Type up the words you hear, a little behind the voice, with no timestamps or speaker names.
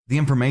The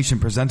information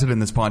presented in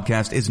this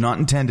podcast is not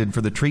intended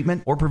for the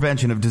treatment or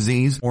prevention of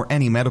disease or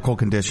any medical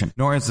condition,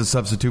 nor as a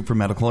substitute for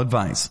medical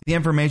advice. The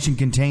information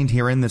contained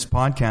here in this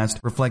podcast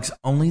reflects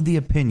only the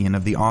opinion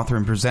of the author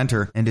and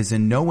presenter and is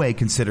in no way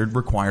considered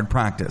required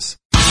practice.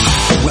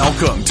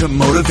 Welcome to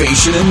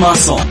Motivation and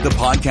Muscle, the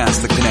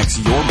podcast that connects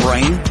your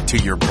brain to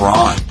your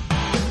brawn.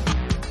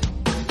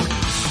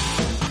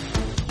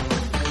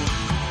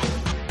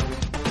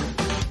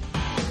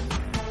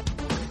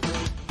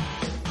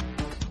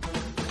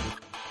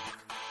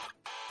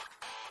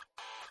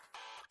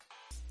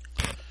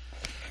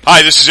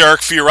 Hi, this is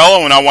Eric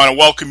Fiorillo, and I want to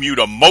welcome you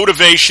to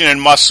Motivation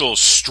and Muscle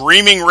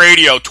streaming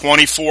radio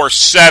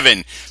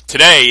 24/7.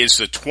 Today is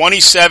the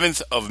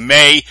 27th of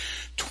May,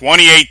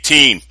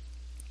 2018.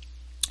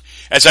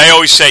 As I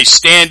always say,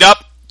 stand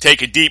up,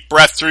 take a deep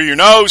breath through your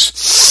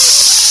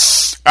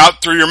nose,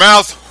 out through your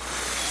mouth.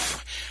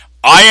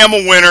 I am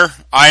a winner,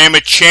 I am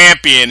a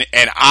champion,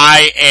 and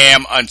I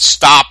am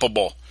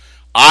unstoppable.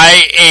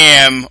 I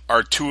am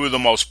are two of the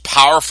most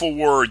powerful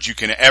words you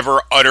can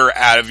ever utter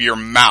out of your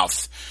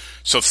mouth.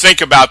 So think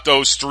about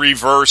those three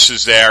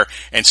verses there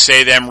and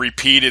say them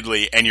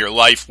repeatedly, and your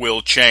life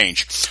will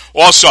change.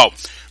 Also,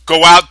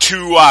 go out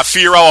to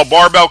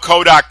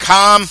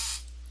FiorilloBarbellCo.com.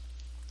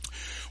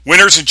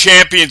 Winners and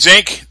Champions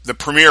Inc., the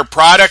premier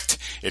product.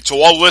 It's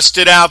all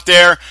listed out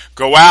there.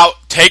 Go out,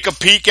 take a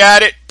peek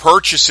at it,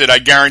 purchase it. I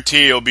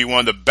guarantee it'll be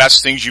one of the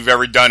best things you've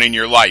ever done in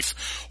your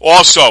life.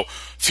 Also,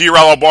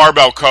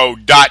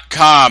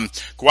 FiorilloBarbellCo.com.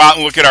 Go out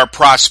and look at our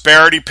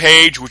prosperity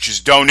page, which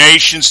is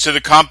donations to the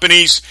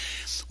companies.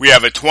 We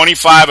have a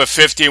 $25, a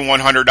 $50,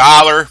 and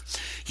 $100.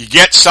 You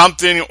get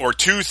something or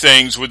two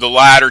things with the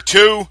latter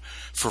two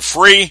for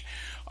free.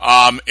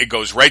 It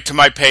goes right to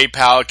my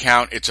PayPal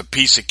account. It's a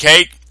piece of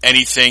cake.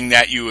 Anything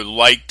that you would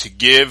like to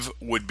give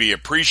would be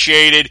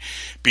appreciated,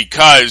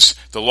 because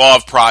the law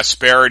of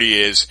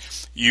prosperity is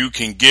you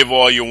can give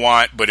all you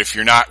want, but if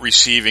you're not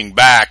receiving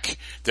back,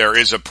 there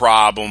is a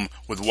problem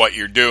with what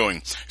you're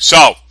doing.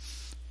 So,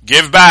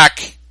 give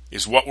back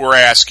is what we're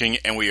asking,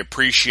 and we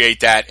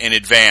appreciate that in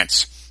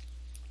advance.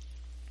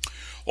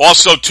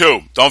 Also,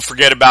 too, don't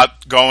forget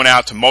about going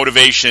out to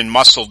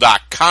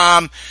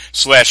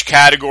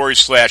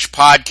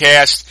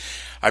motivationmuscle.com/category/podcast.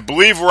 I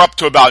believe we're up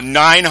to about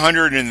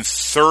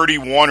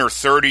 931 or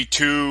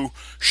 32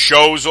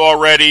 shows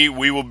already.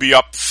 We will be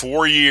up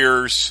 4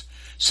 years,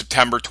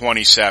 September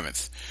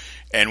 27th.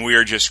 And we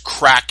are just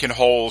cracking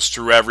holes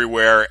through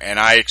everywhere,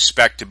 and I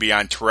expect to be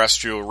on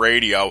terrestrial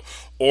radio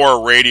or a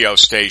radio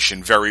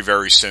station very,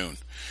 very soon.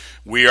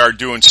 We are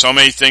doing so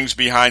many things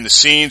behind the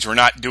scenes. We're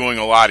not doing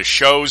a lot of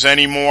shows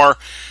anymore.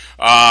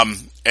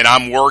 And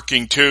I'm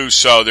working too,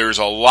 so there's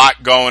a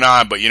lot going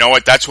on. But you know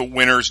what? That's what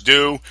winners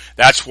do.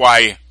 That's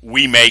why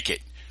we make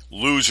it.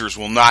 Losers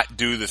will not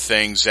do the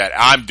things that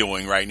I'm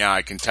doing right now,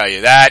 I can tell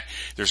you that.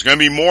 There's going to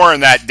be more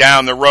on that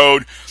down the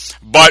road.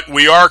 But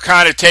we are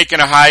kind of taking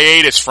a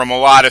hiatus from a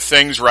lot of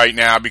things right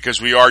now, because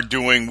we are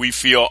doing, we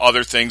feel,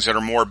 other things that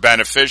are more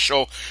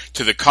beneficial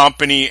to the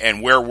company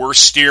and where we're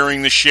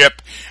steering the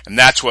ship. And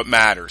that's what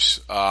matters.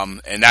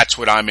 And that's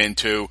what I'm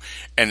into.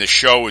 And the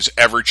show is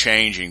ever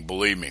changing,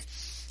 believe me.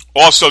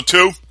 Also,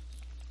 too,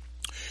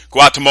 go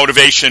out to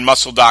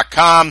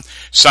motivationmuscle.com,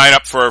 sign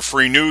up for a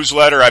free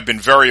newsletter. I've been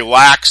very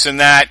lax in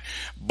that,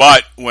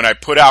 but when I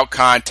put out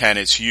content,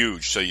 it's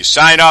huge. So you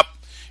sign up,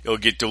 it'll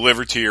get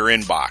delivered to your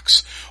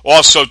inbox.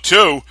 Also,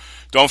 too,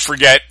 don't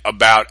forget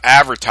about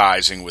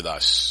advertising with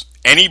us.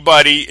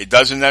 Anybody, it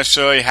doesn't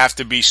necessarily have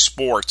to be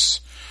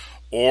sports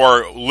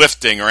or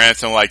lifting or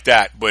anything like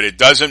that, but it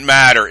doesn't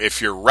matter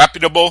if you're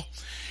reputable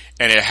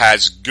and it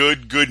has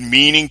good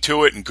meaning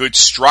to it and good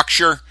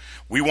structure.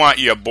 We want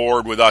you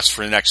aboard with us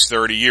for the next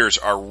 30 years.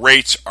 Our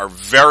rates are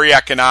very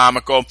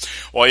economical.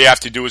 All you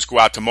have to do is go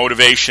out to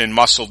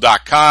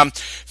motivationmuscle.com,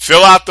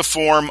 fill out the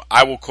form.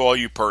 I will call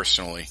you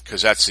personally,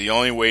 because that's the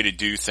only way to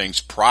do things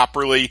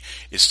properly,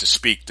 is to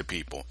speak to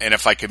people. And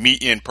if I could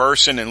meet you in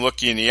person and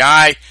look you in the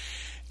eye,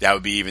 that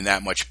would be even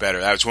that much better.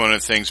 That was one of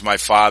the things my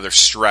father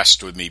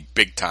stressed with me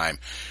big time.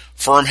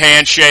 Firm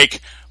handshake,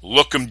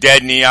 look them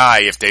dead in the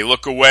eye. If they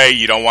look away,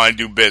 you don't want to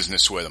do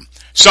business with them.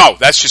 So,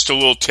 that's just a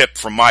little tip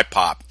from my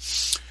pop.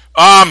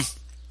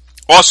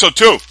 Also,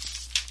 too,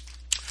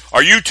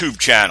 our YouTube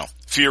channel,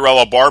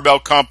 Fiorillo Barbell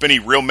Company,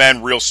 Real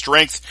Men, Real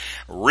Strength,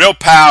 Real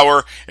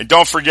Power. And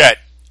don't forget,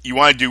 you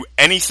want to do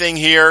anything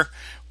here,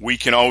 we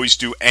can always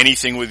do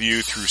anything with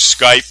you through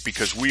Skype,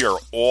 because we are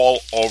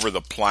all over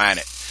the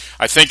planet.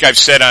 I think I've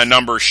said on a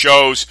number of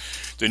shows,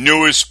 the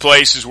newest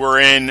places we're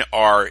in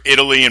are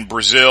Italy and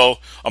Brazil,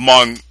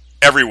 among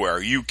everywhere,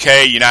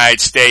 UK,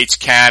 United States,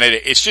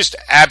 Canada. It's just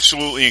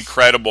absolutely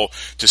incredible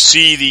to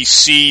see these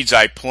seeds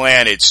I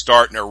planted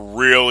starting to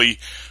really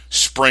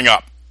spring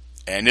up.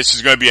 And this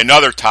is going to be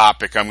another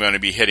topic I'm going to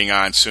be hitting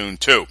on soon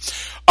too.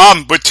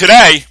 But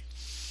today,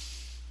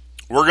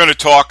 we're going to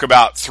talk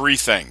about three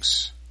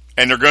things.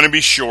 And they're going to be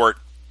short,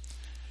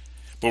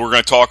 but we're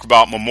going to talk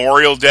about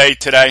Memorial Day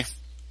today.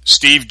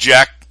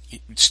 Jeck,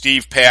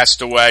 Steve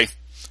passed away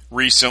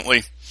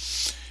recently.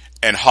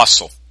 And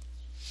hustle.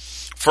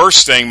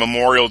 First thing,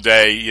 Memorial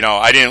Day,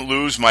 I didn't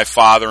lose my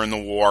father in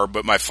the war,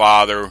 but my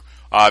father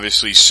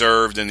obviously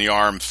served in the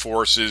armed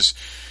forces,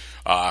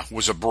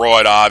 was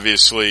abroad,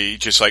 obviously,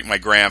 just like my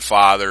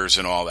grandfathers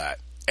and all that.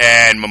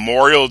 And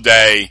Memorial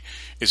Day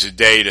is a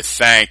day to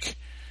thank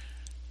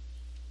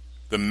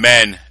the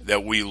men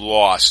that we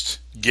lost,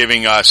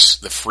 giving us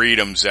the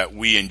freedoms that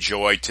we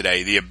enjoy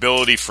today. The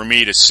ability for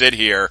me to sit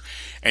here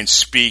and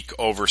speak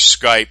over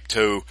Skype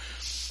to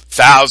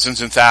thousands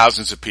and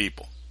thousands of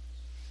people.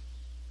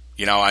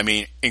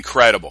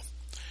 Incredible.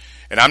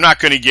 And I'm not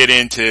going to get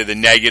into the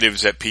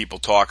negatives that people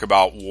talk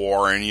about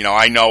war, and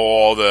I know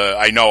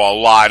a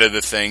lot of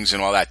the things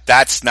and all that.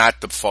 That's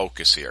not the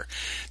focus here.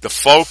 The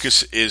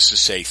focus is to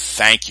say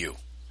thank you.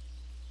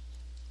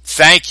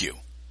 Thank you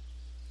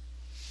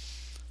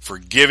for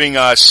giving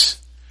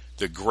us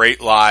the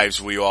great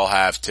lives we all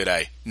have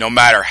today. No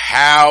matter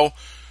how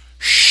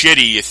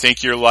shitty you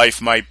think your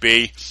life might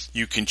be,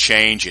 you can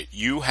change it.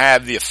 You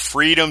have the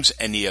freedoms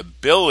and the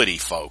ability,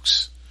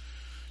 folks,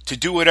 to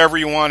do whatever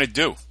you want to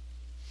do.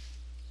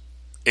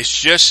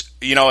 It's just,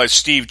 as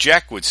Steve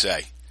Jeck would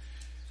say,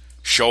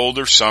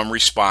 shoulder some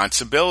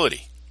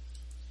responsibility.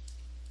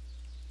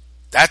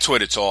 That's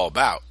what it's all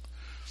about.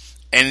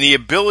 And the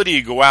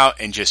ability to go out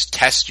and just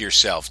test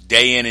yourself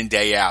day in and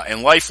day out.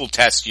 And life will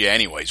test you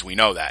anyways, we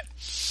know that.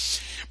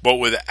 But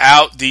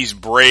without these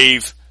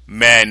brave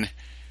men,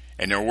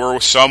 and there were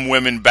some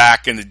women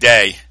back in the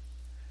day,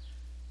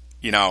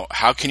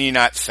 how can you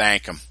not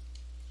thank them?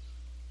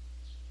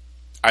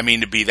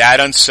 To be that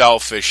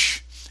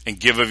unselfish and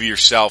give of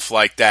yourself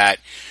like that.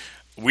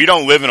 We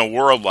don't live in a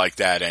world like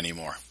that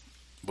anymore.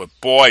 But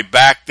boy,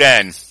 back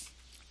then,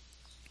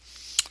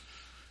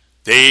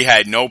 they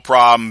had no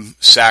problem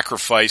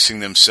sacrificing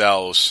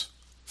themselves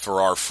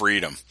for our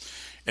freedom.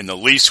 And the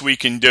least we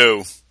can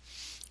do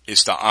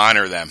is to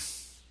honor them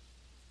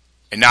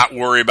and not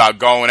worry about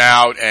going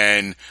out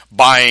and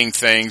buying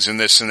things and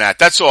this and that.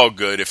 That's all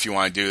good if you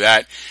want to do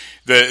that.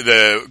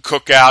 The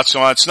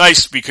cookouts, it's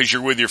nice because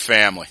you're with your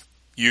family,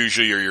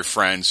 usually, or your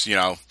friends.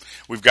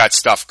 We've got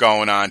stuff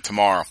going on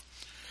tomorrow.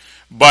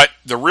 But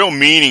the real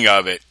meaning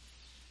of it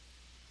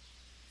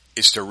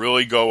is to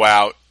really go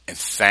out and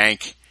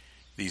thank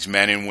these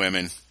men and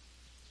women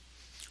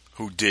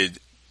who did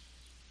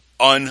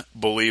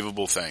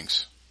unbelievable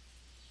things.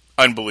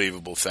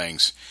 Unbelievable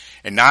things.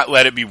 And not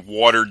let it be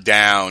watered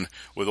down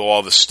with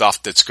all the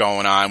stuff that's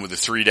going on with the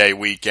 3-day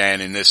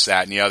weekend and this,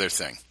 that, and the other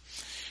thing.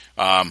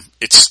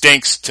 It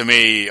stinks to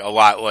me a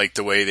lot like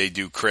the way they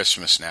do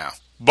Christmas now.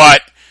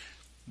 But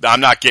I'm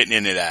not getting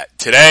into that.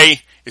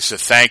 Today is to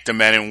thank the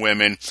men and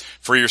women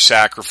for your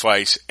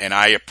sacrifice, and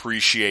I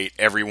appreciate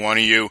every one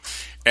of you.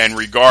 And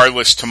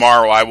regardless,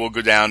 tomorrow I will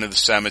go down to the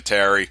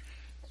cemetery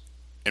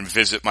and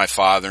visit my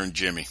father and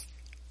Jimmy.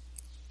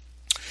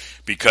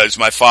 Because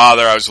my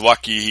father, I was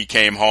lucky he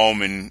came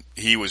home and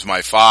he was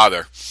my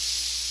father.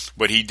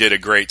 But he did a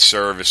great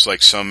service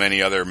like so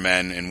many other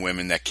men and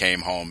women that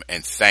came home.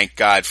 And thank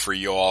God for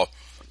you all,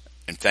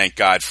 and thank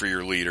God for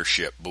your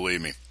leadership,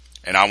 believe me.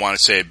 And I want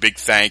to say a big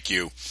thank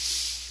you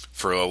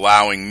for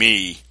allowing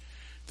me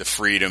the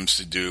freedoms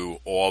to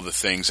do all the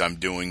things I'm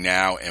doing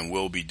now and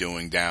will be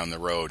doing down the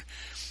road.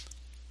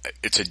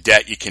 It's a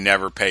debt you can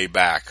never pay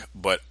back,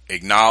 but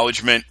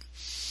acknowledgement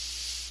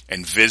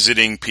and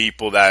visiting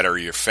people that are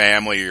your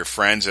family or your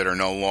friends that are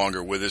no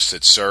longer with us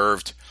that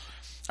served,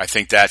 I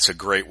think that's a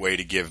great way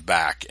to give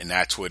back, and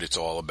that's what it's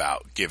all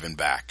about, giving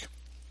back.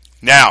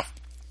 Now,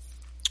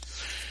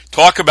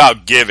 talk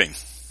about giving.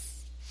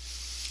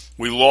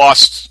 We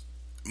lost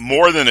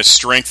more than a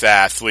strength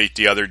athlete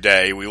the other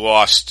day. We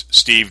lost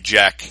Steve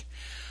Jeck,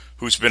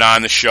 who's been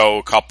on the show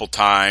a couple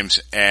times.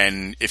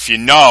 And if you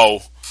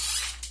know,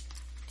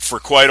 for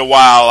quite a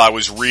while I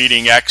was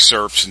reading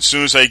excerpts. And as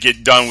soon as I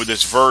get done with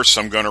this verse,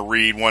 I'm going to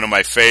read one of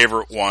my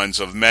favorite ones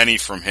of many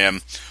from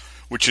him,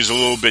 which is a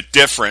little bit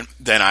different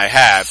than I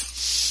have.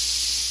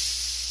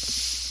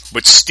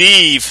 But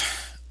Steve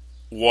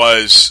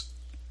was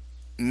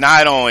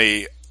not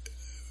only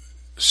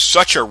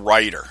such a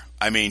writer,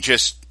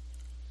 just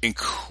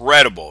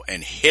incredible,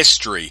 and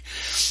history,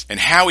 and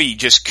how he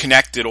just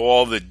connected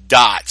all the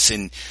dots.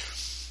 And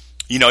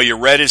you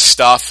read his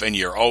stuff and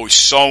you're always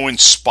so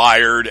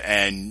inspired,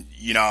 and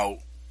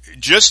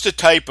just the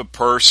type of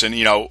person,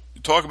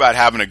 talk about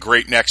having a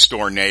great next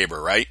door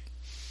neighbor, right?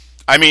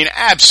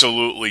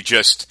 Absolutely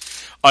just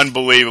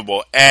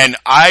unbelievable. And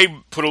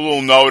I put a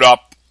little note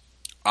up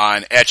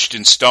on Etched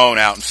in Stone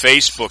out on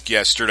Facebook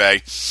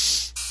yesterday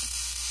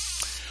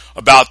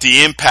about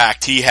the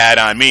impact he had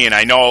on me, and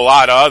I know a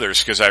lot of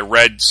others because I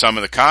read some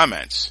of the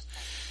comments.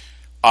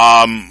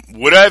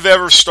 Would I have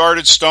ever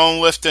started stone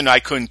lifting? I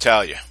couldn't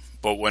tell you.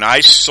 But when I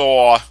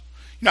saw,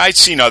 I'd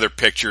seen other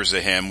pictures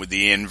of him with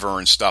the inver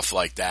and stuff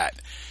like that.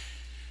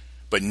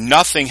 But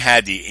nothing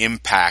had the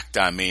impact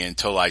on me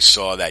until I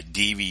saw that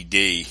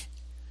DVD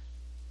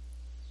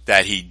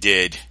that he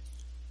did,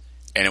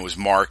 and it was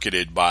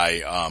marketed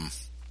by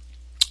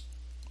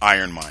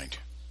Iron Mind.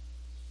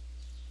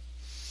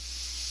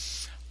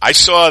 I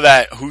saw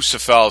that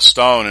Husafell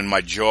stone and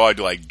my jaw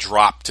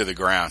dropped to the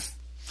ground.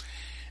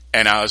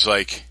 And I was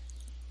like,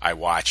 I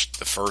watched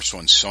the first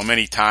one so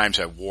many times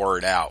I wore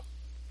it out.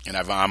 And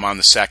I'm on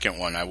the second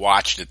one. I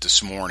watched it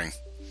this morning.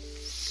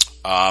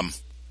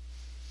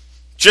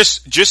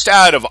 Just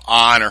out of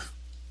honor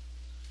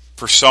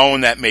for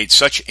someone that made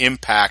such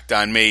impact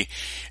on me.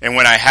 And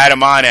when I had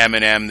him on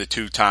M&M the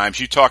 2 times,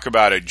 you talk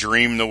about a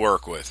dream to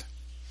work with.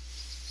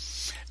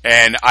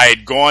 And I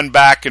had gone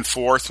back and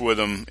forth with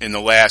him in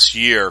the last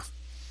year.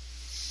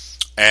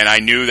 And I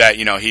knew that,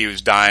 he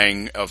was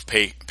dying of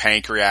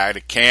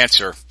pancreatic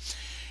cancer.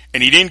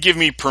 And he didn't give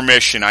me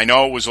permission. I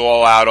know it was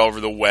all out over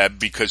the web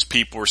because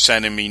people were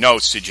sending me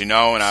notes. Did you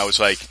know? And I was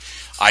like,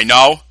 I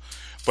know,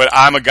 but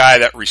I'm a guy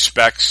that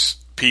respects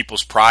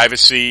people's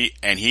privacy,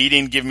 and he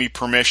didn't give me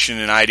permission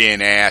and I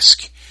didn't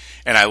ask,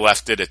 and I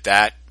left it at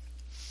that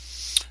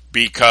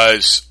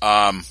because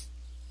I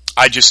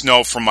just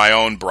know from my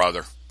own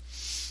brother,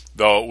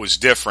 though it was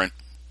different,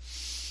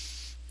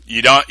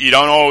 you don't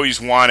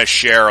always want to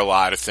share a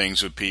lot of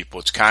things with people.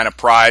 It's kind of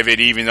private,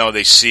 even though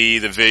they see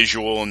the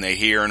visual and they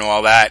hear and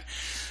all that.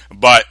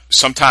 But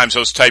sometimes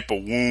those type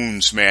of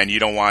wounds, man, you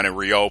don't want to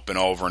reopen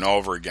over and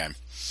over again.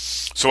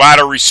 So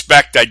out of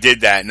respect, I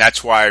did that, and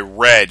that's why I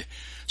read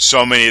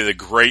so many of the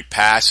great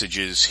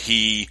passages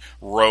he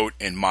wrote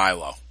in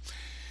Milo.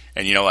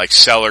 And, like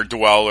Cellar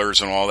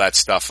Dwellers and all that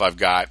stuff I've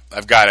got,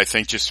 I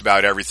think, just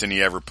about everything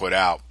he ever put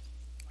out.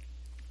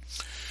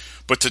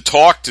 But to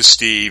talk to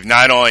Steve,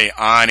 not only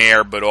on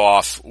air but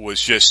off,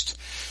 was just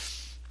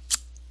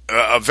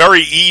a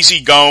very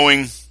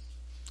easygoing,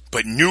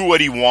 but knew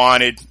what he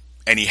wanted,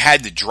 and he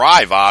had the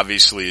drive,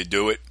 obviously, to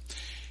do it,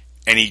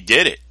 and he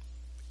did it.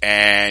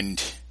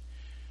 And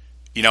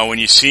when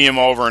you see him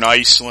over in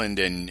Iceland,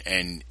 and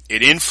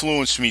it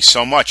influenced me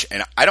so much,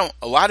 and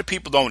a lot of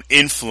people don't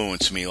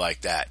influence me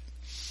like that.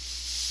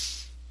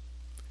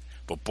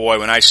 But boy,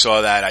 when I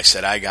saw that, I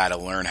said, I gotta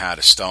learn how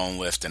to stone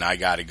lift, and I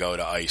gotta go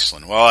to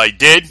Iceland. Well, I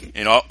did,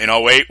 in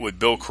 08 with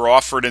Bill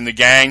Crawford and the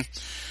gang.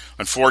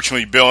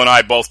 Unfortunately, Bill and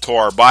I both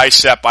tore our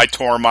bicep. I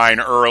tore mine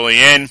early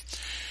in,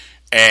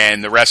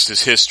 and the rest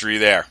is history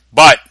there.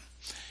 But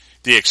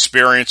the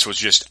experience was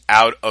just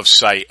out of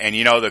sight. And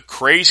the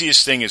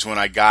craziest thing is when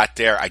I got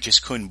there, I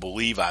just couldn't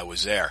believe I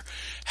was there.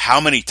 How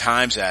many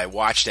times I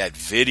watched that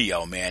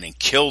video, man, and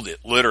killed it,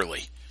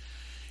 literally.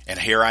 And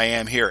here I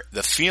am here.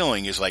 The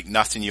feeling is like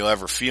nothing you'll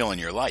ever feel in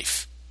your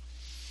life.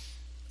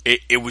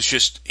 It was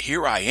just,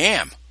 here I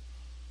am.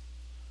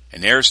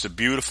 And there's the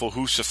beautiful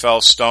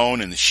Husafell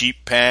stone and the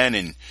sheep pen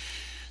and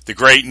the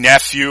great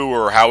nephew,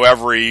 or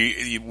however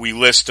we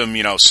list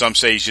him. Some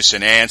say he's just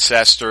an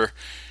ancestor.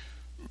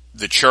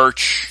 The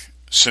church,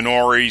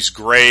 Sonori's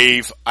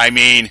grave. I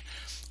mean,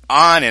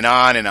 on and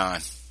on and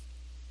on.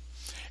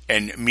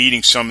 And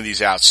meeting some of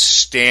these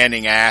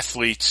outstanding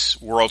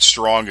athletes, world's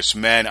strongest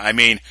men. I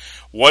mean,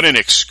 what an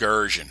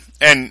excursion.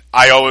 And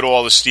I owe it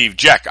all to Steve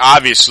Jeck.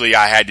 Obviously,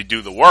 I had to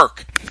do the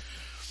work.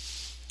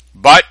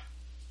 But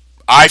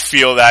I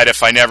feel that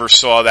if I never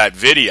saw that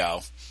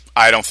video,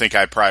 I don't think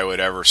I probably would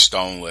ever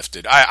stone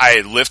lifted. I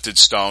had lifted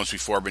stones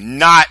before, but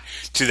not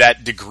to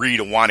that degree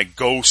to want to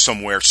go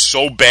somewhere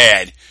so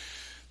bad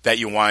that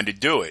you wanted to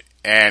do it.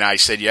 And I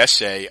said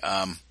yesterday,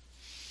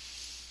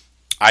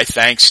 I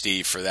thank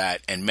Steve for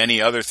that and many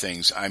other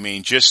things. I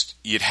mean,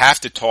 you'd have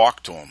to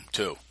talk to him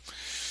too.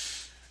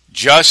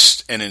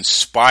 Just an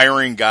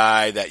inspiring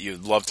guy that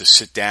you'd love to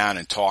sit down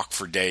and talk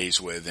for days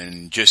with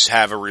and just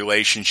have a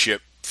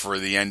relationship for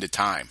the end of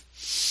time.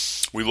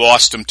 We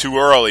lost him too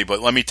early,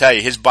 but let me tell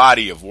you, his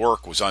body of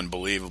work was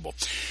unbelievable.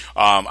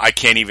 I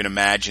can't even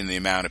imagine the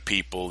amount of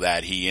people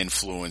that he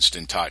influenced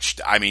and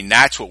touched. I mean,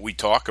 that's what we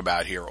talk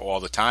about here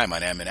all the time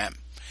on M&M.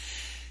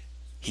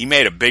 He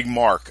made a big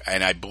mark,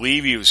 and I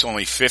believe he was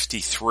only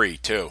 53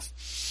 too.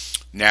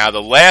 Now,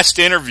 the last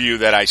interview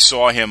that I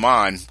saw him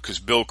on, because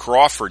Bill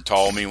Crawford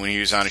told me when he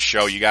was on a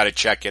show, you got to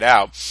check it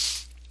out,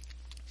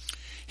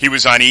 he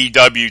was on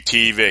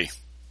EWTV,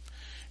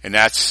 and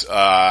that's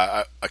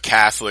a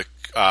Catholic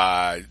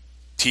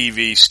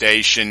TV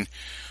station.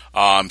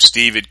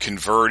 Steve had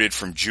converted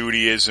from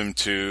Judaism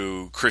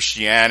to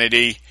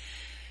Christianity,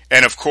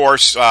 and of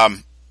course,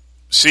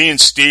 seeing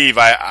Steve,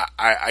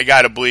 I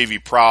got to believe he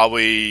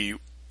probably,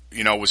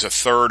 was a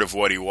third of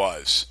what he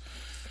was.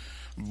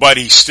 But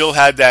he still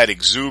had that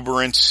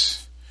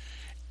exuberance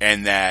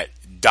and that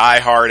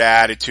diehard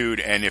attitude.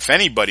 And if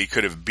anybody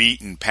could have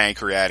beaten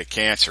pancreatic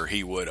cancer,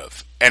 he would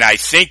have. And I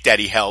think that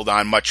he held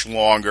on much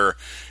longer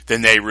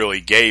than they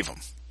really gave him.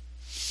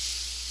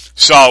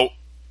 So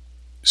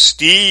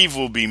Steve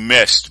will be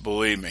missed,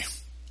 believe me.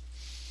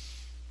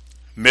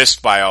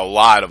 Missed by a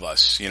lot of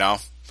us,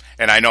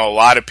 And I know a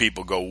lot of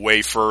people go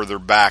way further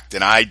back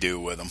than I do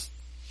with him.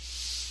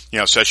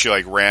 Especially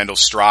like Randall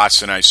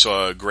Strauss, and I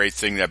saw a great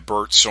thing that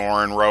Bert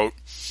Soren wrote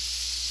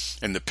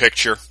in the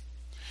picture.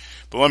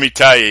 But let me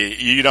tell you,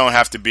 you don't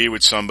have to be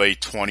with somebody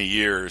 20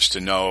 years to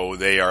know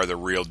they are the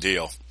real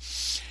deal.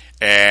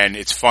 And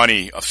it's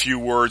funny, a few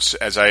words,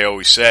 as I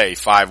always say,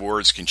 5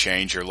 words can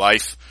change your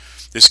life.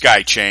 This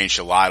guy changed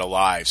a lot of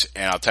lives.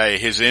 And I'll tell you,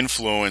 his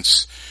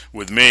influence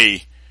with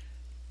me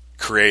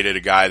created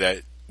a guy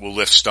that will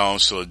lift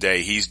stones till the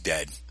day he's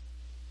dead.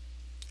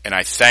 And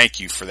I thank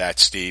you for that,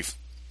 Steve.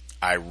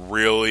 I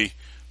really,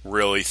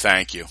 really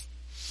thank you.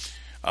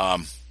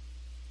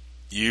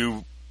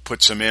 You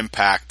put some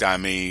impact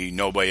on me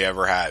nobody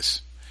ever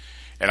has.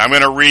 And I'm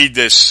going to read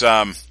this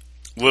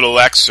little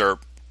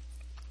excerpt.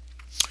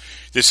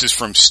 This is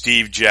from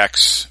Steve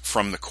Jeck's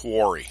From the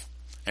Quarry,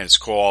 and it's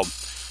called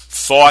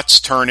Thoughts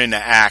Turn into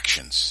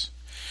Actions.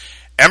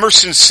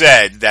 Emerson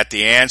said that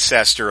the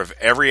ancestor of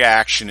every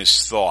action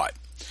is thought.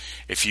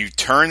 If you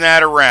turn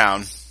that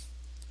around,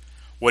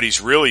 what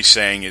he's really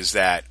saying is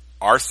that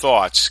our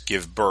thoughts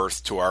give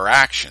birth to our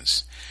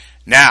actions.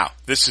 Now,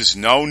 this is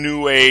no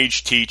New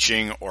Age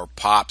teaching or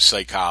pop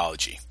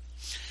psychology.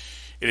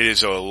 It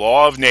is a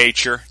law of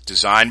nature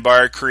designed by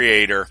our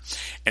Creator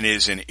and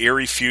is as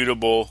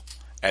irrefutable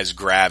as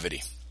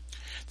gravity.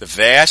 The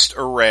vast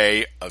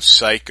array of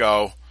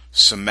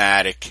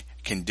psychosomatic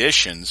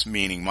conditions,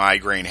 meaning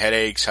migraine,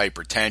 headaches,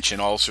 hypertension,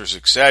 ulcers,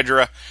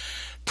 etc.,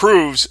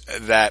 proves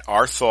that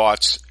our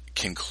thoughts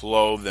can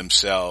clothe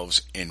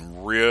themselves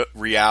in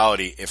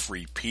reality if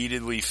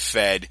repeatedly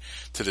fed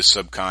to the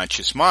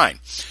subconscious mind.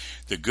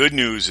 The good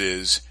news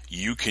is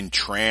you can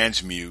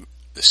transmute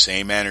the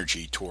same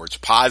energy towards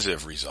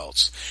positive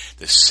results.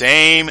 The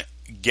same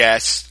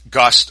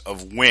gust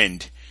of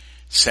wind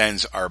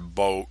sends our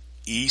boat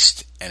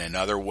east and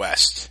another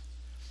west.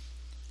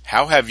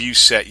 How have you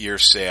set your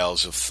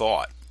sails of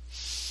thought?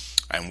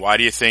 And why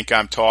do you think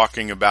I'm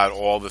talking about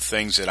all the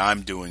things that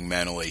I'm doing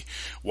mentally?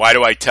 Why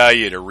do I tell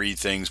you to read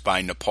things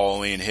by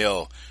Napoleon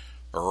Hill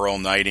or Earl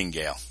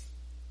Nightingale?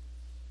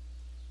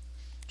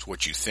 It's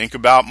what you think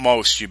about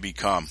most you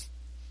become.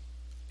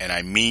 And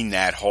I mean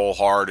that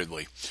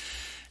wholeheartedly.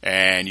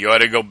 And you ought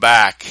to go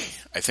back,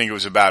 I think it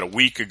was about a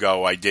week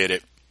ago I did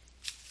it,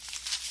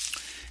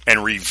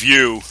 and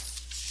review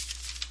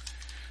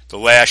the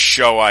last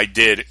show I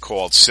did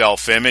called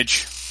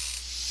Self-Image.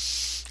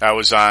 That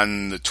was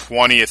on the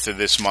 20th of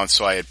this month,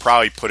 so I had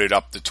probably put it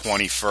up the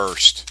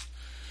 21st. You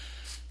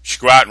should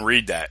go out and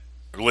read that,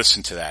 or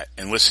listen to that,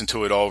 and listen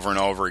to it over and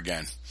over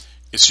again.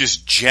 It's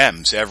just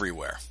gems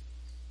everywhere.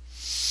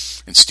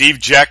 And Steve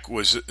Jeck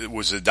was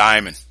the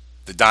diamond,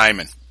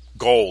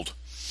 gold.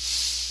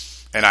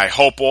 And I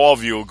hope all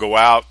of you will go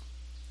out.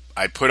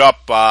 I put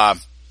up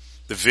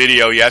the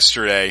video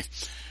yesterday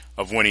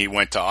of when he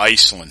went to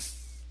Iceland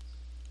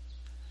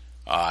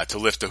to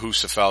lift the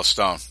Husafell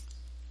stone.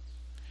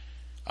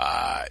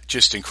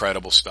 Just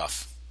incredible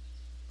stuff.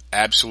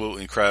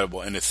 Absolutely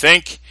incredible. And to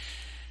think,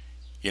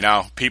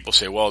 people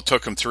say, well, it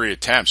took him 3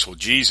 attempts. Well,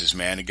 Jesus,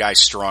 man, the guy's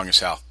strong as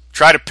hell.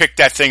 Try to pick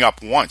that thing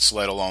up once,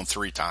 let alone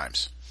 3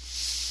 times.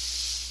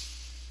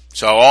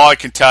 So all I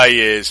can tell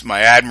you is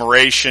my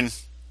admiration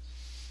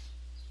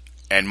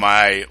and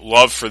my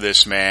love for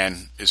this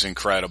man is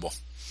incredible.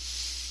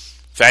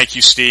 Thank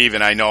you, Steve,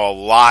 and I know a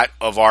lot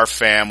of our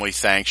family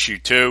thanks you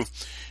too,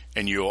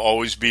 and you'll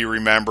always be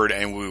remembered,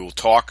 and we will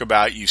talk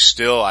about you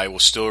still. I will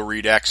still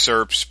read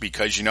excerpts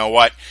because you know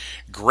what?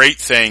 Great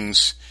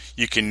things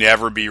you can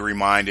never be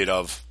reminded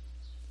of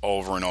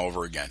over and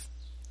over again.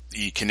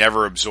 You can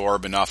never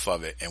absorb enough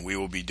of it, and we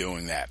will be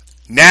doing that.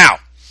 Now,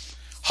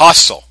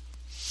 hustle.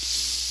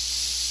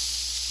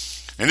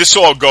 And this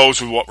all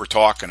goes with what we're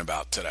talking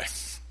about today.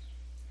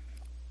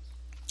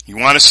 You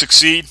want to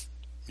succeed?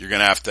 You're going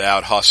to have to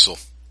out-hustle.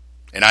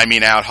 And I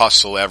mean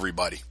out-hustle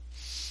everybody.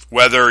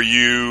 Whether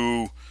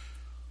you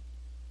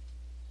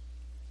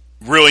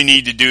really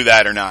need to do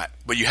that or not.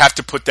 But you have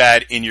to put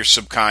that in your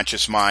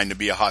subconscious mind to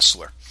be a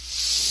hustler.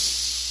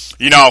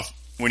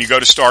 When you go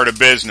to start a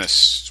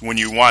business, when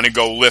you want to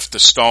go lift a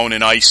stone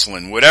in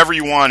Iceland, whatever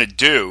you want to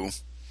do,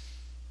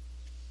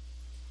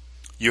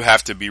 you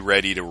have to be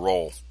ready to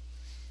roll.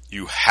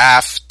 You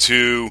have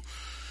to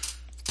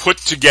put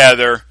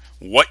together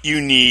what you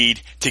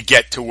need to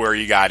get to where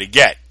you got to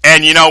get.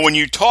 And when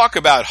you talk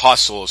about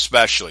hustle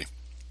especially,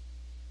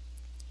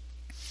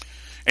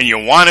 and you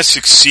want to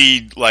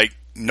succeed like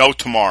no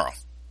tomorrow,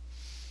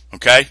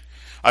 okay?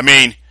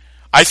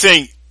 I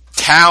think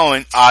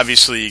talent,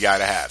 obviously, you got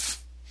to have.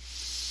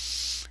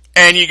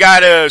 And you got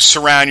to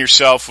surround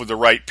yourself with the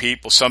right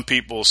people. Some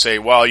people will say,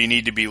 well, you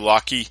need to be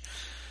lucky.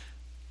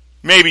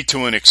 Maybe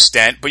to an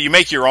extent, but you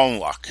make your own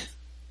luck.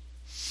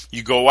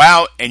 You go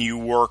out and you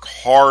work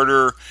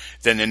harder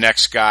than the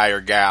next guy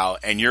or gal,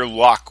 and your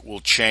luck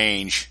will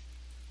change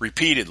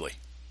repeatedly.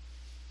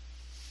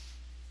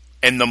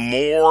 And the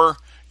more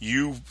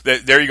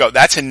there you go.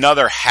 That's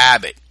another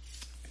habit.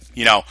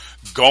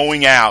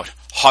 Going out,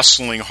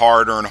 hustling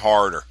harder and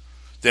harder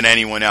than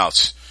anyone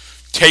else.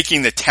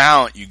 Taking the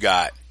talent you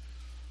got,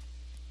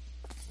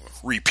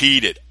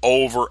 repeat it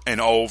over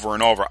and over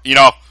and over.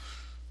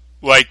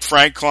 Like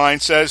Frank Klein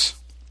says,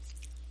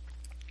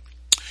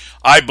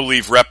 I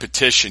believe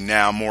repetition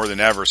now more than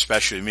ever,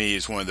 especially me,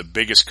 is one of the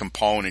biggest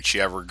components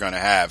you're ever going to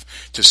have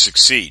to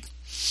succeed.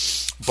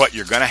 But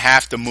you're going to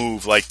have to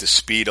move like the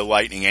speed of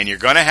lightning, and you're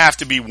going to have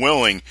to be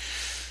willing.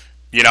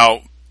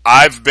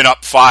 I've been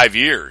up 5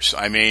 years.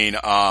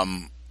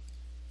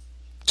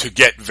 To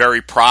get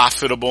very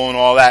profitable and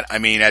all that.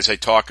 As I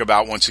talk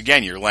about, once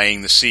again, you're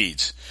laying the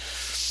seeds.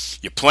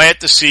 You plant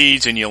the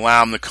seeds and you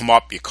allow them to come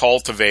up. You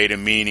cultivate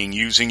them, meaning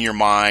using your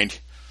mind,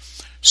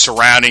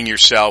 surrounding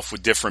yourself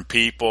with different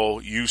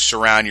people. You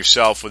surround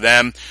yourself with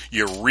them.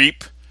 You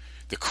reap.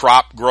 The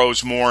crop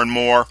grows more and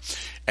more.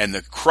 And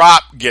the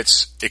crop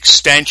gets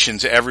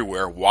extensions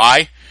everywhere.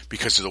 Why?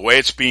 Because of the way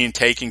it's being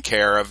taken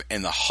care of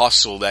and the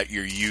hustle that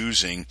you're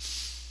using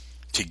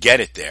to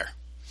get it there.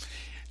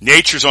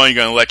 Nature's only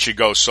going to let you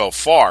go so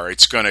far.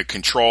 It's going to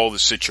control the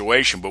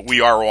situation, but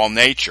we are all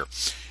nature.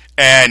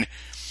 And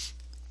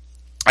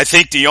I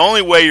think the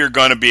only way you're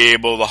going to be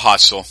able to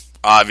hustle,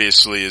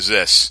 obviously, is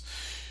this.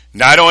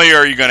 Not only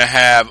are you going to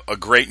have a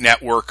great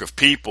network of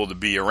people to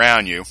be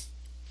around you,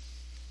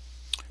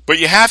 but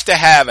you have to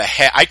have a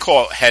head, I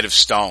call it head of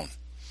stone.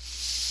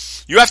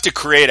 You have to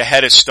create a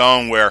head of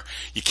stone where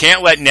you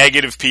can't let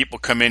negative people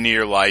come into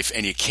your life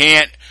and you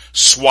can't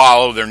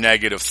swallow their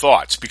negative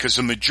thoughts, because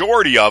the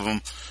majority of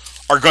them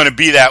are going to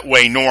be that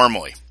way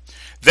normally.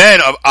 Then,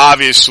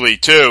 obviously,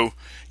 too,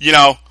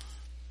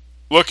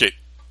 look at,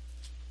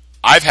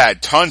 I've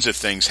had tons of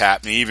things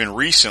happen, even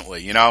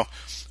recently,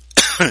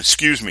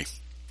 excuse me.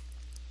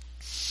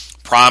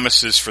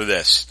 Promises for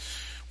this.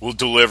 We'll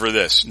deliver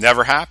this.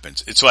 Never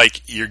happens. It's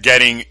like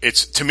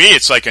to me,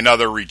 it's like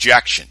another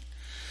rejection.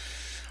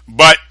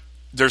 But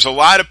there's a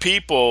lot of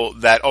people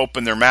that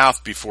open their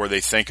mouth before they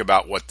think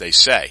about what they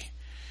say.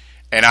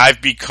 And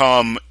I've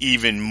become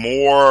even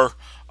more,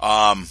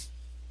 I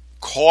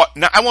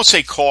won't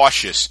say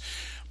cautious,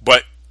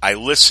 but I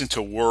listen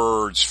to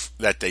words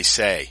that they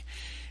say.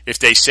 If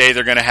they say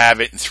they're going to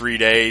have it in 3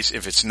 days,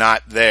 if it's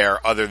not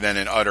there other than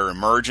an utter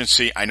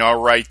emergency, I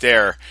know right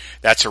there,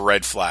 that's a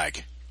red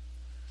flag.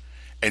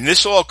 And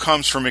this all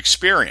comes from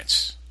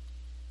experience.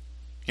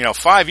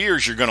 5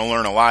 years, you're going to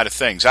learn a lot of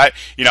things.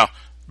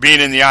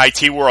 Being in the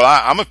IT world,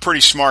 I'm a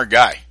pretty smart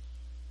guy.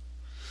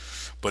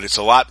 But it's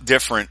a lot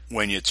different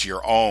when it's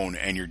your own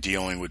and you're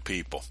dealing with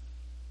people.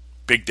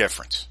 Big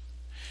difference.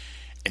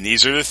 And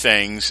these are the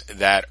things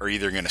that are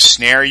either going to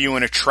snare you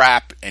in a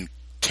trap and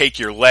take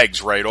your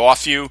legs right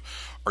off you,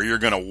 or you're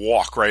going to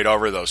walk right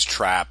over those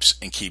traps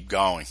and keep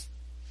going.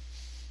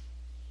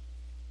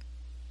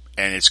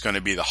 And it's going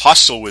to be the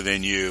hustle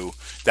within you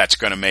that's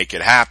going to make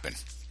it happen.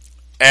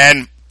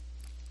 And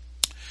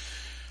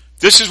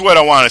this is what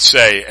I want to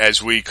say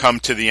as we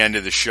come to the end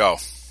of the show.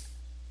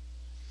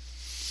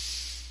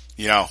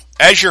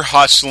 As you're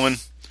hustling,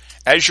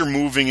 as you're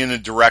moving in the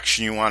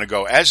direction you want to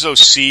go, as those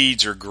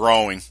seeds are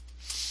growing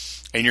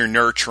and you're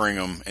nurturing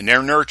them and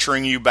they're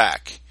nurturing you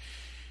back,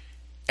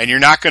 and you're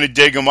not going to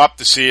dig them up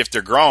to see if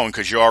they're growing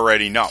because you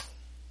already know.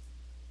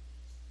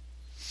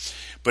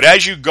 But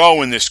as you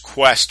go in this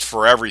quest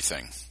for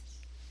everything,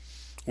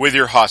 with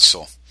your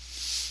hustle,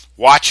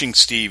 watching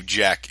Steve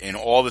Jeck and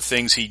all the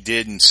things he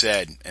did and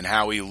said and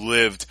how he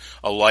lived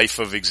a life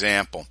of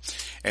example,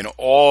 and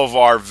all of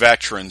our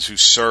veterans who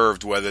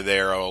served, whether they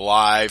are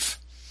alive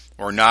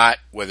or not,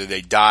 whether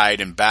they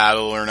died in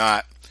battle or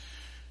not,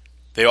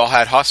 they all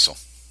had hustle.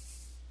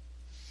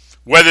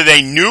 Whether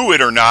they knew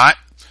it or not,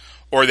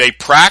 or they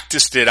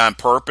practiced it on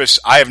purpose,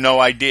 I have no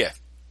idea.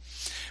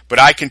 But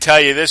I can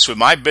tell you this, with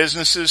my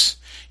businesses,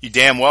 you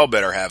damn well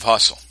better have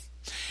hustle.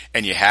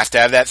 And you have to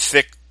have that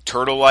thick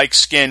turtle-like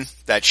skin,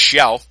 that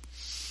shell.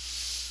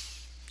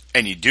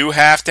 And you do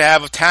have to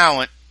have a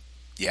talent.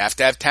 You have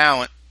to have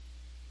talent.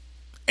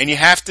 And you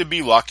have to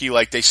be lucky,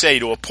 like they say,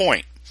 to a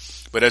point.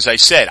 But as I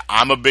said,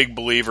 I'm a big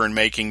believer in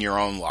making your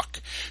own luck.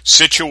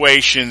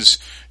 Situations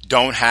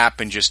don't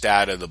happen just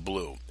out of the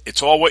blue.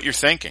 It's all what you're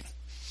thinking.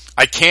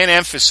 I can't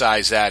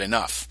emphasize that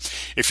enough.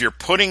 If you're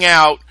putting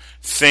out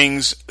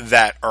things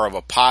that are of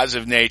a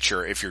positive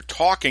nature, if you're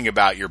talking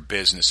about your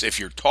business, if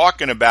you're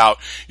talking about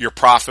your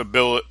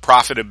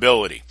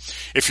profitability,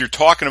 if you're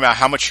talking about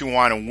how much you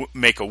want to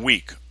make a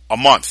week, a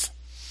month,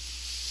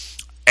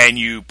 and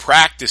you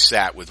practice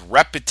that with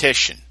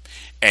repetition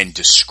and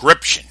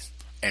description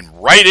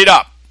and write it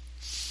up,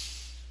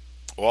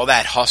 all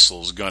that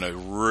hustle is going to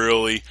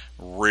really,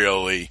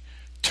 really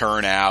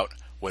turn out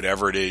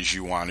whatever it is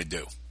you want to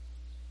do.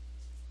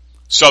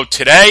 So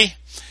today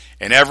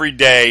and every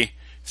day,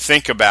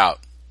 think about,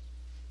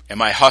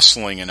 am I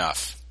hustling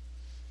enough?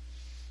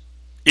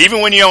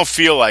 Even when you don't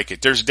feel like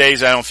it. There's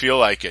days I don't feel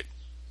like it.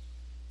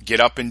 Get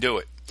up and do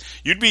it.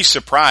 You'd be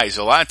surprised.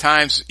 A lot of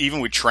times,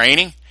 even with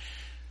training,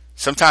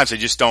 sometimes I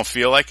just don't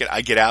feel like it.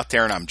 I get out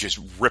there and I'm just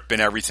ripping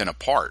everything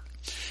apart.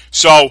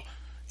 So,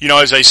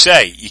 as I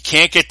say, you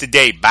can't get the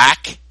day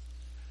back.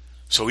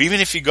 So even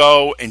if you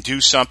go and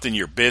do something,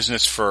 your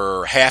business,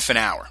 for half an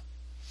hour,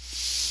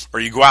 or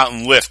you go out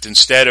and lift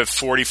instead of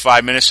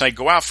 45 minutes,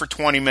 go out for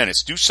 20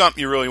 minutes. Do something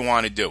you really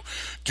want to do.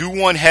 Do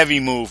one heavy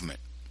movement.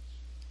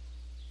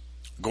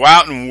 Go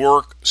out and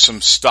work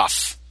some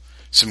stuff.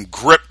 Some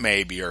grip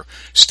maybe, or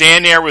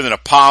stand there with an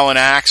Apollon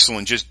axle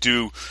and just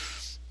do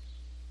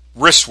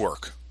wrist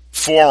work,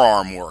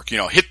 forearm work,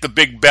 hit the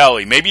big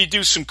belly. Maybe you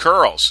do some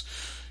curls.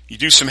 You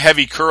do some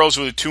heavy curls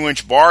with a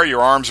 2-inch bar,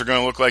 your arms are going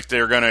to look like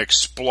they're going to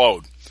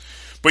explode.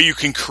 But you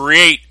can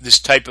create this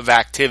type of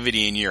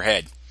activity in your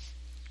head.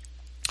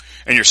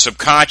 And your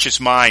subconscious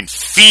mind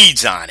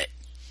feeds on it.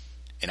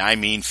 and I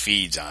mean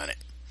feeds on it.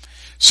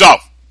 So,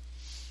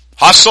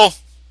 hustle,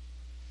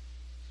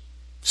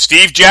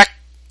 Steve Jeck,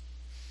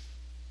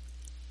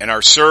 and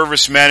our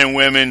servicemen and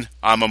women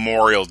on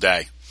Memorial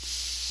Day.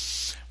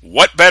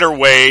 What better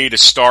way to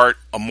start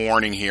a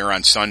morning here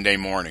on Sunday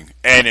morning?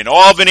 And in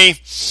Albany,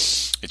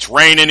 it's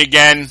raining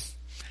again,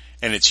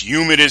 and it's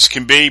humid as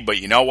can be, but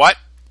you know what?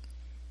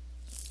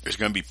 There's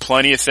going to be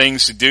plenty of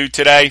things to do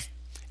today,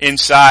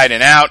 inside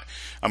and out.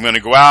 I'm going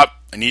to go out.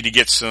 I need to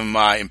get some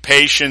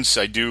impatiens.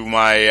 I do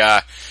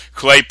my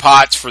clay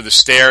pots for the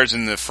stairs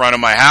in the front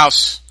of my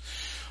house.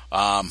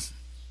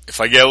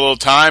 If I get a little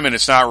time and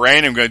it's not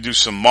raining, I'm going to do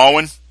some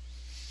mowing.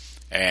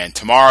 And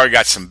tomorrow I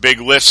got some big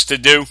lifts to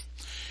do.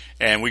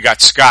 And we got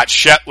Scott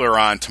Shetler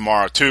on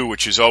tomorrow too,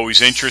 which is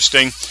always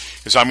interesting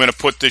because I'm going to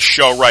put this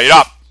show right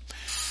up.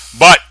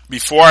 But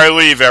before I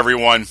leave,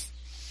 everyone,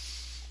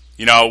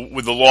 you know,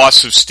 with the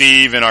loss of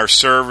Steve and our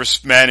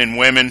servicemen and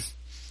women,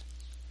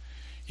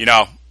 you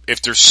know,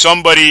 if there's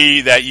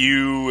somebody that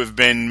you have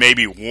been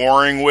maybe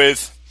warring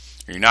with,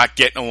 or you're not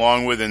getting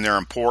along with and they're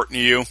important to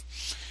you,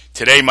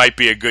 today might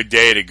be a good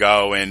day to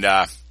go and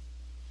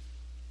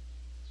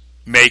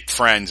make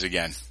friends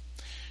again.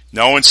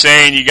 No one's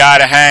saying you got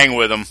to hang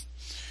with them.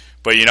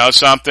 But you know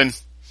something?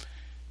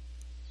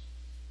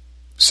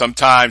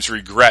 Sometimes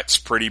regret's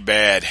pretty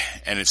bad,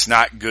 and it's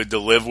not good to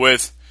live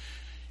with.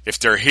 If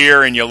they're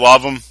here and you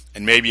love them,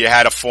 and maybe you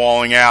had a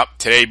falling out,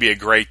 today'd be a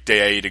great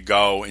day to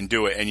go and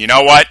do it. And you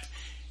know what?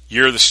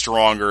 You're the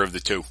stronger of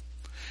the two.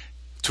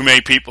 Too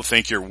many people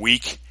think you're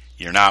weak.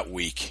 You're not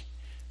weak.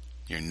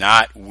 You're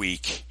not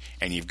weak.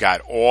 And you've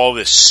got all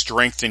this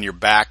strength in your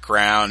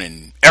background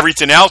and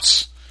everything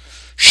else.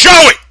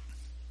 Show it!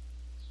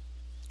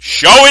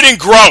 Show it and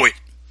grow it.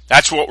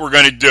 That's what we're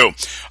going to do.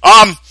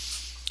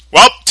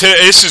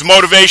 This is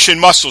Motivation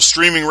Muscle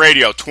Streaming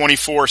Radio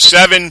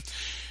 24/7.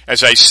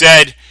 As I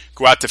said,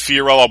 go out to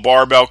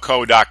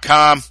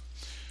FiorilloBarbellCo.com.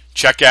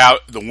 Check out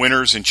the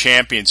Winners and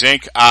Champions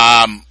Inc.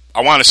 I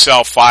want to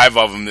sell 5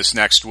 of them this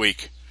next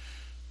week.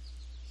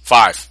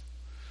 5.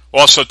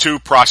 Also, too,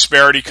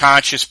 Prosperity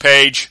Conscious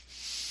page.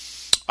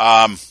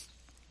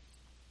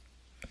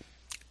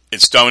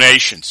 It's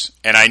donations.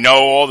 And I know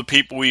all the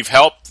people we've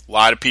helped. A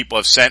lot of people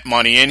have sent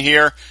money in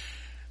here.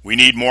 We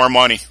need more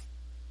money,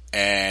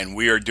 and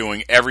we are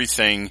doing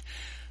everything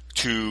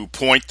to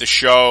point the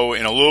show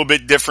in a little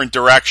bit different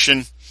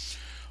direction.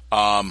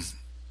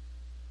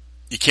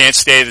 You can't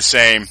stay the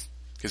same,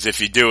 because if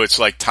you do, it's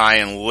like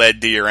tying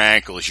lead to your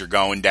ankle as you're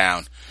going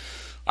down.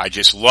 I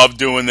just love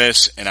doing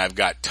this, and I've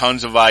got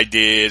tons of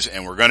ideas,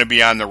 and we're going to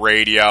be on the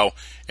radio,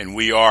 and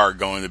we are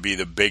going to be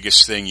the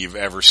biggest thing you've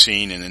ever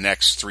seen in the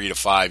next 3 to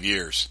 5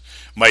 years.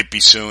 Might be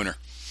sooner,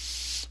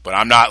 but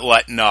I'm not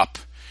letting up.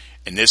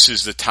 And this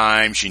is the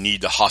times you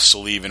need to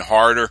hustle even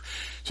harder,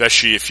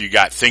 especially if you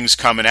got things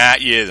coming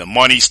at you, the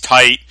money's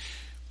tight.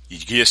 You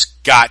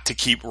just got to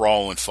keep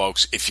rolling,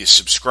 folks. If you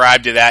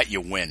subscribe to that, you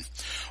win.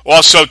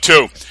 Also,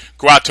 too,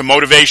 go out to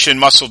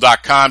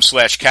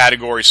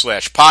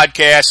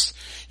motivationmuscle.com/category/podcast.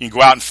 You can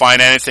go out and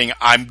find anything.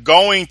 I'm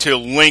going to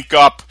link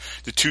up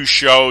the 2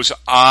 shows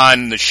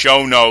on the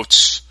show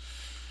notes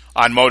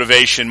on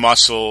Motivation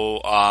Muscle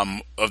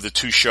of the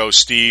 2 shows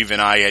Steve and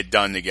I had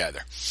done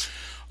together.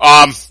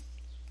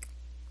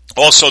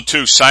 Also,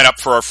 too, sign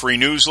up for our free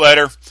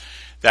newsletter.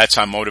 That's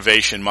on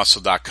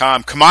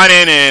motivationmuscle.com. Come on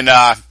in and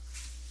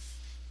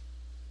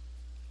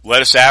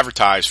let us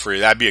advertise for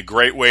you. That'd be a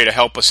great way to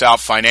help us out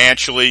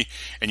financially,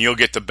 and you'll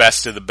get the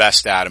best of the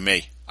best out of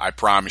me. I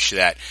promise you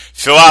that.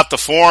 Fill out the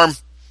form,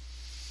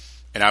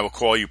 and I will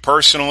call you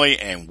personally,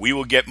 and we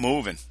will get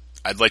moving.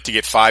 I'd like to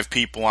get 5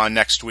 people on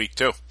next week,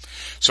 too.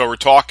 So we're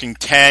talking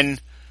 10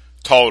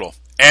 total.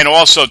 And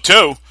also,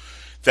 too,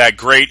 that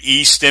great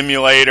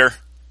E-stimulator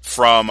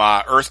from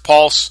Earth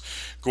Pulse.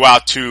 Go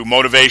out to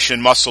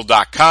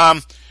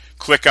motivationmuscle.com.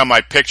 Click on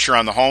my picture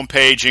on the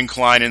homepage,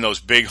 inclining those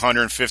big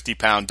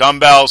 150-pound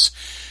dumbbells.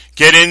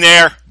 Get in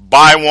there,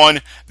 buy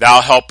one.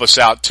 That'll help us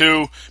out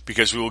too,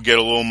 because we will get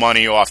a little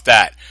money off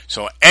that.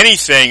 So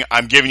anything,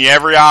 I'm giving you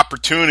every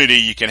opportunity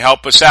you can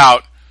help us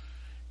out,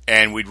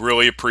 and we'd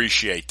really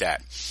appreciate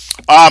that.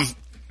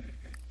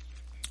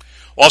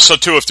 Also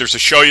too, if there's a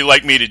show you'd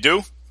like me to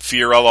do,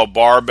 Fiorillo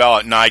Barbell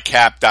at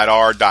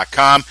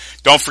NICAP.R.com.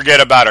 Don't forget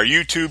about our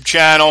YouTube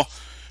channel,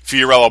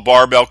 Fiorillo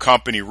Barbell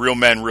Company, Real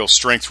Men, Real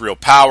Strength, Real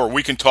Power.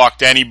 We can talk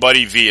to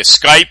anybody via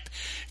Skype.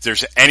 If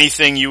there's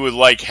anything you would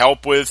like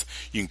help with,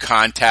 you can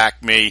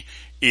contact me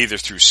either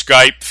through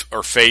Skype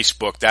or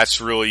Facebook.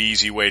 That's a really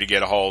easy way to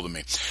get a hold of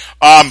me.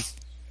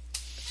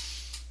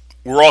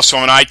 We're also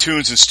on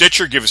iTunes and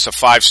Stitcher. Give us a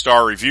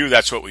 5-star review.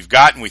 That's what we've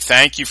got, and we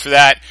thank you for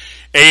that.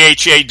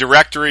 AHA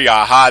directory,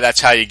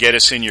 that's how you get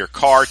us in your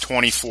car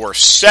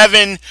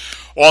 24/7.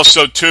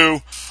 Also,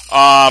 too,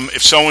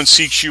 if someone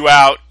seeks you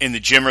out in the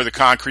gym or the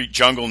concrete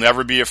jungle,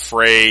 never be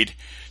afraid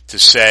to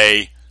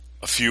say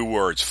a few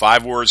words.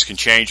 5 words can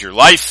change your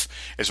life.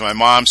 As my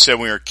mom said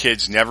when we were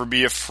kids, never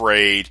be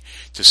afraid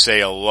to say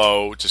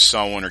hello to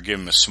someone or give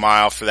them a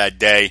smile for that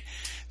day.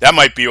 That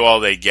might be all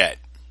they get.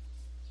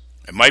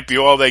 It might be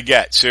all they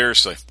get,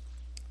 seriously.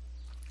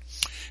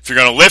 If you're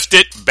going to lift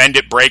it, bend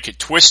it, break it,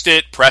 twist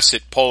it, press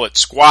it, pull it,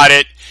 squat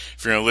it.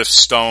 If you're going to lift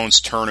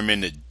stones, turn them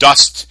into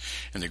dust.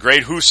 And the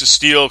great Husa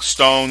Steel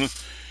stone,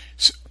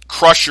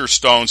 crusher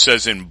stone,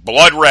 says in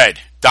blood red,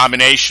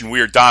 domination,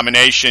 we are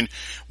domination.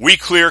 We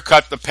clear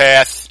cut the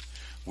path.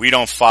 We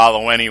don't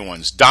follow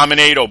anyone's.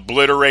 Dominate,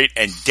 obliterate,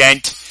 and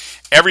dent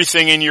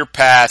everything in your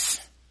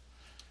path.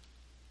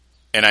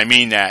 And I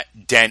mean that.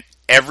 Dent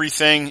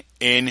everything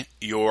in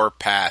your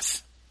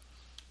path.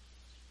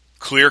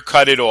 Clear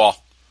cut it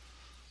all.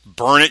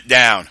 Burn it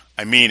down.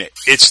 I mean it.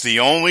 It's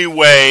the only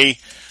way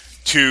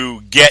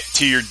to get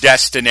to your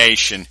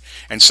destination.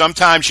 And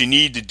sometimes you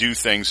need to do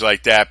things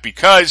like that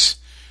because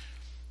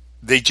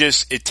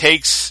it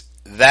takes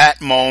that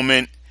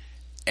moment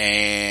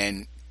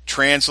and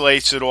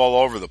translates it all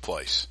over the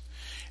place.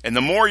 And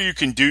the more you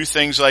can do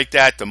things like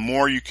that, the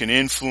more you can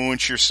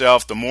influence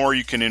yourself, the more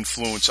you can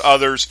influence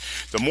others,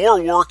 the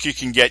more work you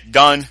can get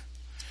done.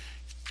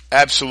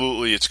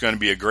 Absolutely, it's going to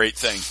be a great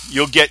thing.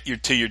 You'll get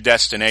to your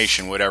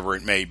destination, whatever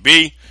it may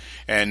be.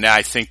 And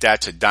I think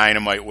that's a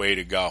dynamite way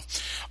to go.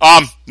 No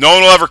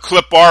one will ever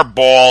clip our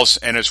balls.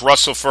 And as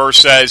Russell Furr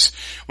says,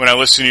 when I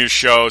listen to your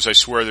shows, I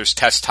swear there's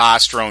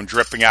testosterone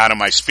dripping out of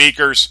my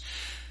speakers.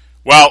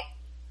 Well,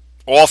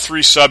 all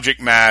three subject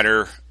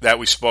matter that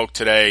we spoke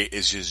today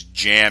is just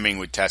jamming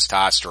with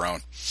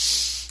testosterone.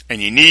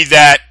 And you need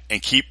that,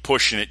 and keep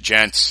pushing it,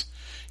 gents.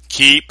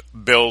 Keep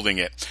building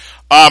it.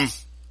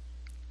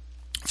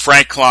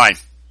 Frank Klein,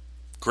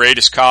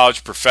 greatest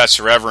college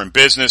professor ever in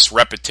business.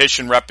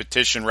 Repetition,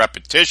 repetition,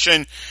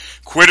 repetition.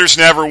 Quitters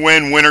never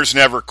win, winners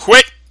never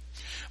quit.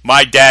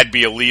 My dad,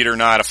 be a leader,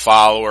 not a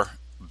follower.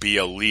 Be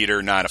a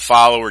leader, not a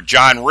follower.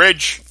 John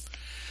Ridge,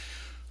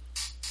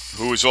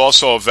 who was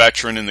also a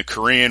veteran in the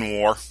Korean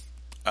War.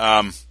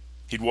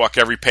 He'd walk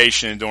every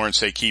patient in the door and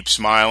say, keep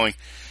smiling.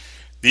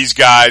 These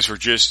guys were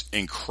just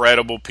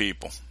incredible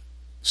people.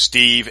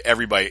 Steve,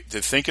 everybody.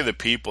 To think of the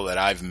people that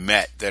I've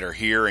met that are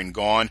here and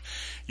gone.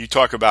 You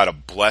talk about a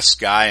blessed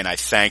guy, and I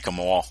thank them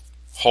all.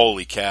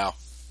 Holy cow.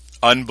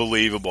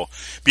 Unbelievable.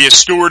 Be a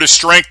steward of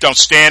strength. Don't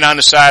stand on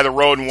the side of the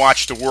road and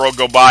watch the world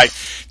go by.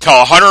 Tell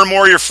 100 or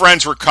more of your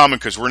friends we're coming,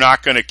 because we're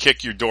not going to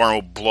kick your door and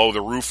we'll blow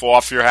the roof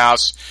off your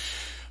house.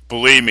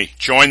 Believe me,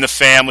 join the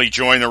family,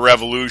 join the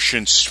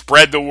revolution,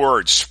 spread the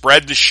word,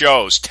 spread the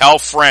shows, tell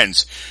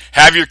friends,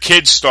 have your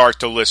kids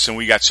start to listen.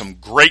 We got some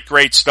great,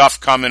 great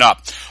stuff coming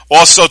up.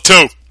 Also,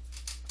 too,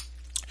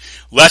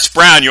 Les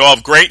Brown, you all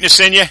have greatness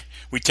in you.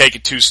 We take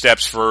it 2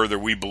 steps further.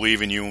 We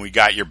believe in you and we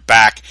got your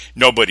back.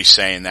 Nobody's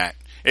saying that.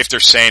 If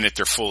they're saying it,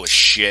 they're full of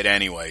shit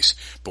anyways.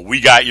 But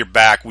we got your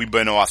back. We've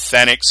been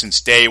authentic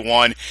since day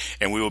one,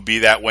 and we will be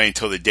that way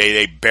until the day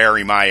they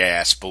bury my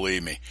ass,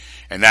 believe me.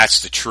 And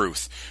that's the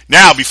truth.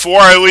 Now, before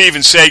I leave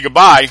and say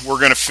goodbye, we're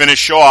going to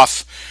finish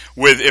off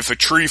with If a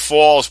Tree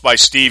Falls by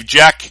Steve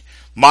Jeck.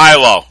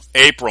 Milo,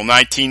 April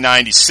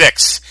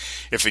 1996.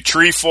 If a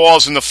tree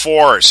falls in the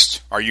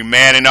forest, are you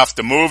man enough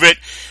to move it?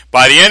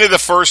 By the end of the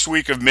first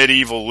week of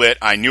Medieval Lit,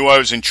 I knew I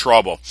was in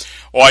trouble.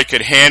 Oh, I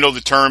could handle the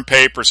term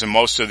papers and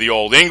most of the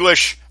Old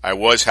English. I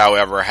was,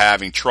 however,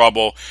 having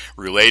trouble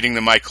relating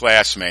to my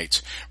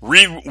classmates.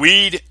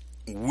 Read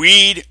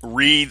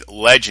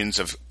legends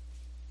of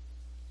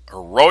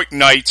heroic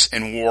knights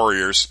and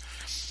warriors,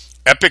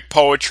 epic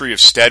poetry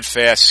of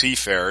steadfast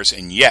seafarers,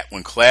 and yet,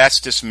 when class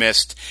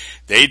dismissed,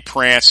 they'd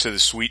prance to the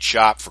sweet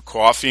shop for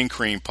coffee and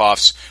cream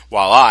puffs,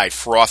 while I,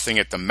 frothing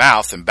at the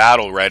mouth and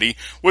battle ready,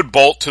 would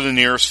bolt to the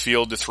nearest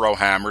field to throw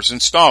hammers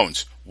and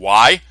stones.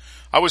 Why?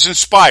 I was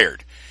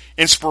inspired.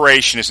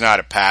 Inspiration is not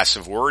a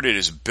passive word. It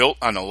is built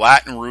on the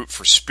Latin root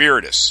for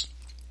spiritus,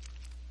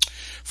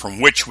 from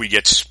which we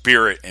get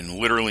spirit, and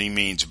literally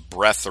means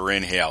breath or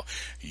inhale.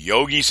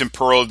 Yogis and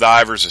pearl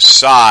divers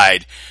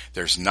aside,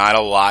 there's not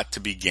a lot to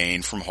be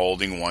gained from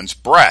holding one's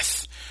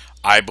breath.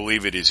 I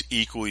believe it is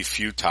equally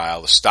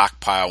futile to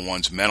stockpile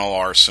one's mental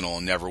arsenal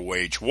and never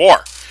wage war.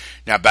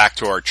 Now back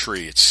to our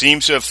tree. It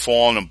seems to have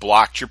fallen and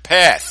blocked your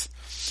path.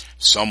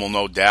 Some will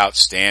no doubt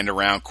stand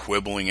around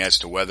quibbling as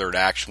to whether it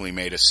actually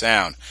made a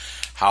sound.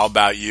 How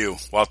about you?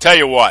 Well, I'll tell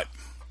you what.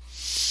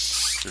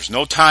 There's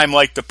no time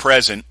like the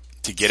present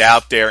to get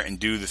out there and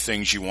do the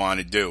things you want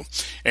to do.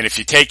 And if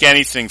you take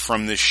anything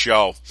from this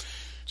show,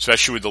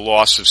 especially with the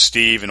loss of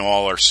Steve and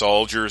all our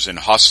soldiers and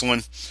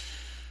hustling,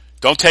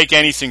 don't take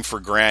anything for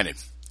granted.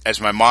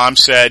 As my mom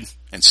said,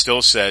 and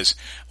still says,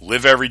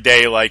 live every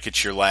day like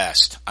it's your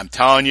last. I'm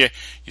telling you,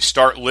 you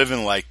start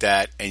living like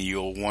that and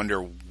you'll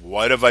wonder,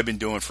 what have I been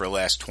doing for the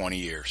last 20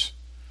 years?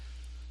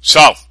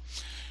 So,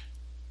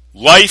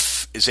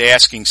 life is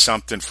asking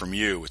something from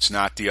you. It's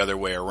not the other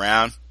way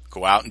around.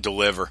 Go out and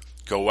deliver.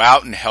 Go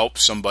out and help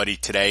somebody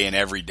today and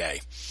every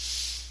day.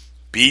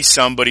 Be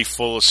somebody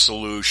full of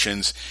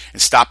solutions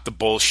and stop the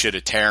bullshit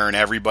of tearing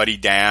everybody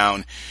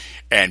down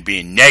and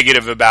being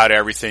negative about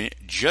everything.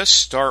 Just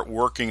start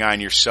working on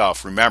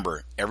yourself.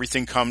 Remember,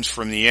 everything comes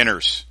from the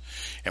inners.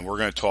 And we're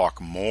going to talk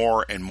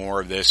more and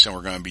more of this, and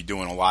we're going to be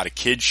doing a lot of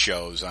kids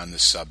shows on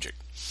this subject.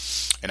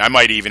 And I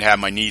might even have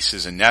my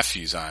nieces and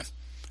nephews on.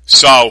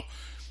 So,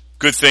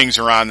 good things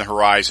are on the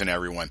horizon,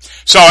 everyone.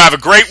 So have a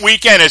great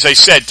weekend. As I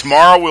said,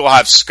 tomorrow we'll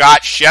have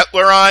Scott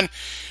Shetler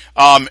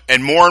on,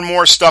 and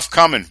more stuff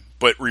coming.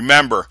 But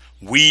remember,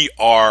 we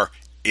are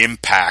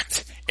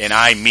Impact, and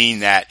I mean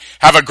that.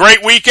 Have a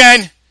great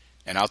weekend,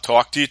 and I'll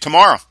talk to you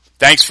tomorrow.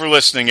 Thanks for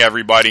listening,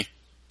 everybody.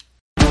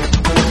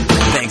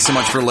 Thanks so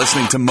much for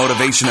listening to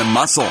Motivation and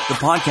Muscle, the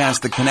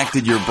podcast that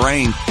connected your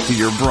brain to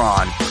your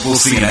brawn. We'll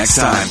see you next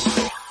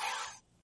time.